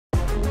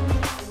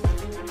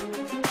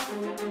Mac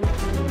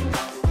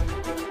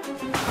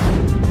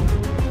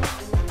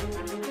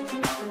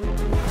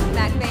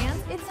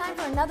fans, it's time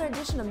for another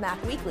edition of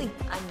Mac Weekly.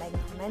 I'm Megan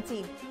Clementi.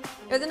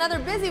 It was another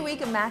busy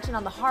week of action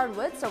on the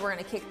hardwood, so we're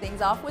going to kick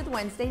things off with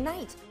Wednesday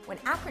night, when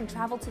Akron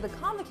traveled to the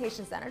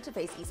Convocation Center to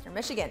face Eastern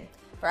Michigan.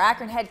 For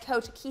Akron head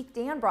coach Keith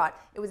Danbrot,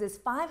 it was his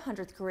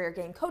 500th career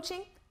game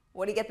coaching.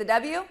 Would he get the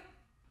W?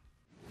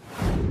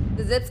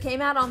 The Zips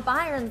came out on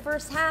fire in the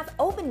first half,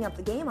 opening up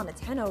the game on a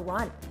 10-0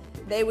 run.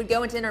 They would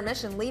go into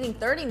intermission leading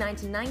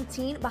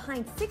 39-19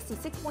 behind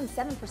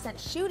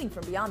 66.7% shooting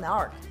from beyond the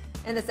arc.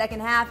 In the second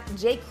half,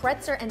 Jake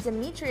Kretzer and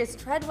Demetrius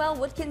Treadwell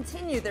would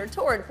continue their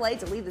torrid play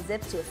to lead the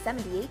Zips to a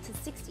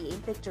 78-68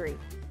 victory.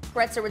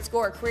 Kretzer would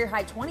score a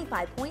career-high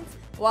 25 points,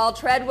 while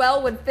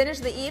Treadwell would finish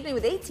the evening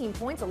with 18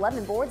 points,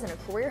 11 boards, and a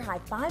career-high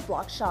 5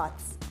 block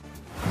shots.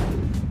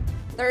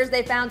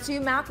 Thursday found two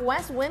Mac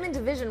West Women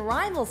Division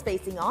rivals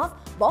facing off,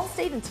 Ball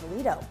State and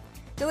Toledo.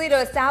 Toledo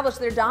established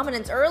their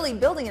dominance early,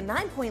 building a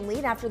 9-point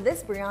lead after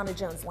this Brianna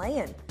Jones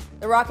lay-in.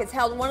 The Rockets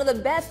held one of the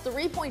best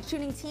three-point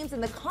shooting teams in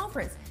the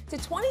conference to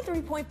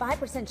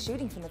 23.5%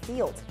 shooting from the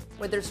field.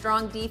 With their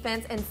strong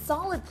defense and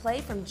solid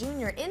play from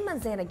junior Inma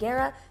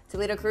Zanagara,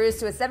 Toledo cruised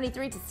to a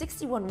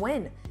 73-61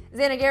 win.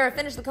 Zanagara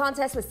finished the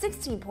contest with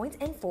 16 points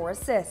and 4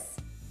 assists.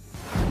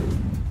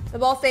 The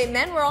Ball State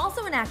men were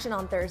also in action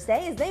on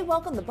Thursday as they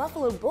welcomed the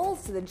Buffalo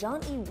Bulls to the John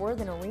E.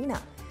 Worthen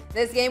Arena.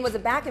 This game was a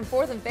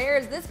back-and-forth affair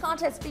as this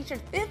contest featured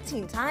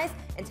 15 ties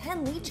and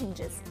 10 lead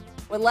changes.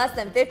 With less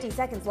than 50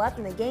 seconds left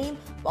in the game,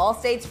 Ball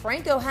State's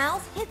Franco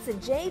House hits a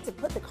J to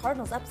put the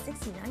Cardinals up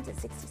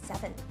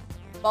 69-67.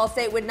 Ball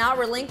State would not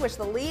relinquish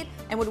the lead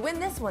and would win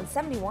this one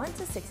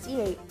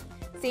 71-68.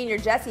 Senior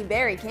Jesse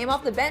Berry came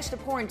off the bench to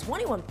pour in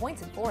 21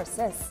 points and 4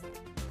 assists.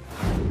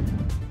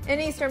 In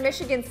Eastern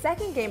Michigan's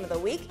second game of the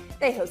week,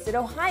 they hosted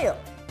Ohio,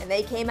 and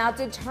they came out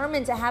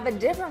determined to have a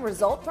different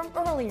result from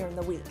earlier in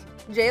the week.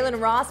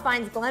 Jalen Ross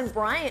finds Glenn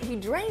Bryant, who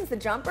drains the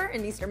jumper,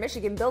 and Eastern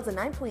Michigan builds a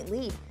 9-point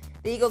lead.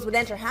 The Eagles would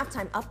enter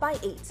halftime up by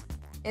 8.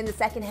 In the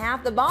second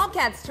half, the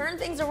Bobcats turned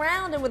things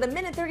around, and with a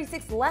minute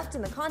 36 left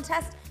in the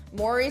contest,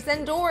 Maurice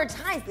Endor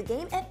ties the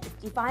game at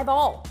 55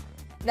 all.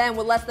 Then,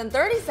 with less than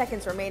 30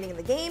 seconds remaining in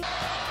the game,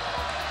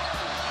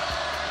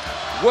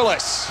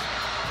 Willis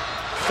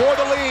for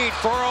the lead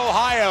for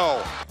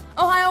Ohio.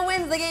 Ohio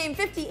wins the game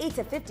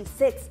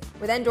 58-56,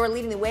 with Endor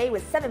leading the way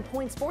with 7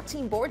 points,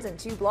 14 boards, and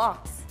 2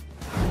 blocks.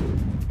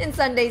 In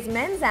Sunday's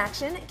men's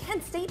action,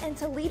 Kent State and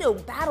Toledo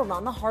battled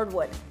on the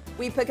hardwood.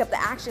 We pick up the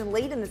action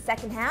late in the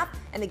second half,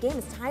 and the game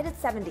is tied at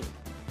 70.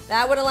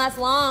 That wouldn't last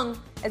long,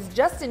 as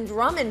Justin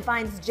Drummond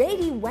finds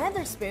J.D.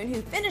 Weatherspoon,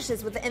 who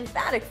finishes with the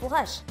emphatic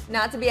flush.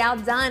 Not to be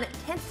outdone,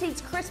 Kent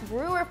State's Chris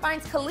Brewer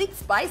finds Khalik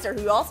Spicer,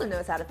 who also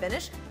knows how to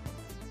finish.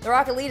 The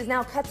Rocket lead is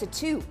now cut to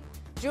 2.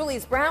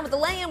 Julius Brown with the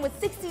lay-in with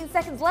 16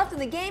 seconds left in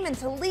the game, and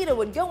Toledo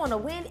would go on a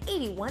win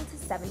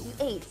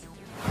 81-78.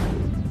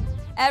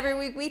 Every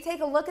week we take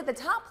a look at the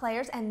top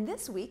players, and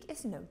this week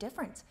is no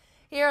different.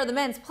 Here are the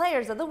men's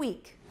players of the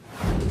week.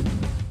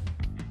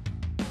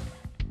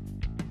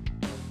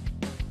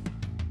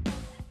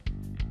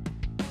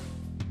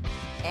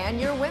 And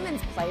your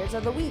women's players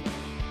of the week.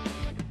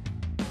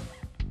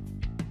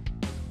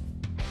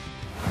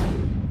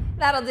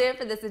 That'll do it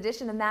for this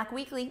edition of Mac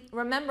Weekly.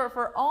 Remember,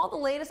 for all the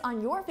latest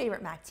on your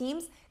favorite Mac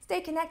teams, stay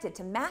connected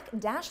to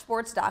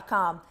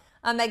mac-sports.com.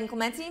 I'm Megan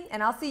Clementi,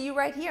 and I'll see you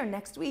right here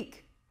next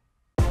week.